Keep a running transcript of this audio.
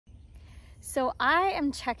So I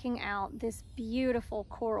am checking out this beautiful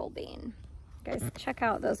coral bean. Guys, check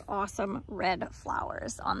out those awesome red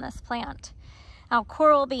flowers on this plant. Now,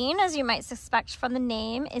 coral bean, as you might suspect from the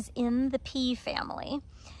name, is in the pea family.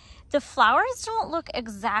 The flowers don't look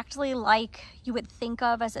exactly like you would think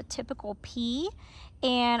of as a typical pea.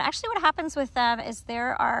 And actually what happens with them is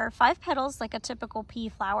there are 5 petals like a typical pea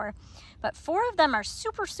flower, but 4 of them are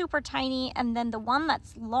super, super tiny, and then the one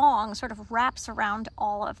that's long sort of wraps around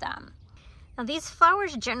all of them. Now these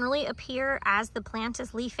flowers generally appear as the plant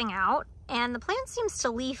is leafing out, and the plant seems to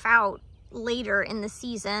leaf out later in the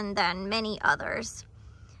season than many others.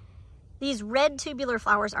 These red tubular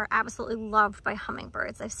flowers are absolutely loved by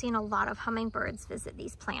hummingbirds. I've seen a lot of hummingbirds visit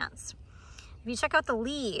these plants. If you check out the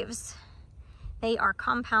leaves, they are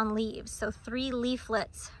compound leaves, so 3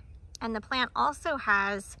 leaflets, and the plant also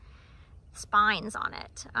has spines on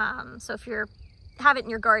it. So if you have it in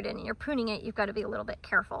your garden and you're pruning it, you've got to be a little bit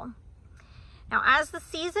careful. Now, as the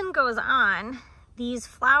season goes on, these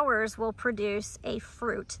flowers will produce a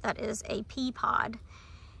fruit that is a pea pod,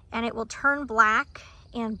 and it will turn black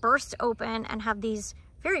and burst open and have these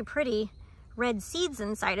very pretty red seeds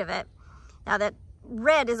inside of it. Now that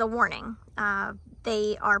red is a warning.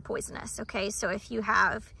 They are poisonous, okay? So if you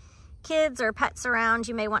have kids or pets around,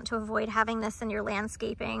 you may want to avoid having this in your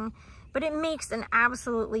landscaping, but it makes an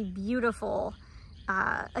absolutely beautiful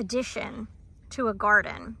addition to a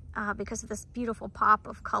garden because of this beautiful pop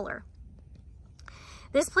of color.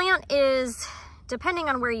 This plant is, depending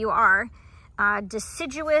on where you are,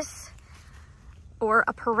 deciduous or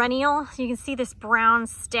a perennial. You can see this brown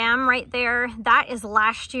stem right there. That is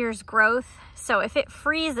last year's growth. So if it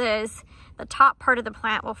freezes, the top part of the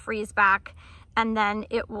plant will freeze back, and then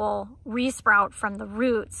it will resprout from the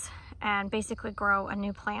roots and basically grow a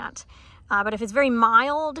new plant. But if it's very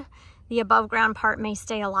mild, the above ground part may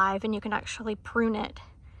stay alive, and you can actually prune it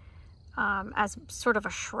as sort of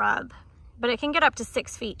a shrub. But it can get up to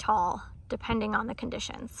 6 feet tall, depending on the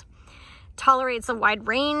conditions. Tolerates a wide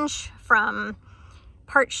range from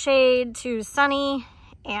part shade to sunny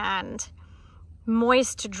and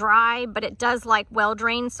moist to dry, but it does like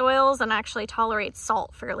well-drained soils and actually tolerates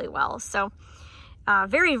salt fairly well. So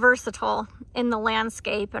very versatile in the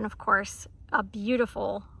landscape, and of course, a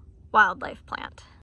beautiful wildlife plant.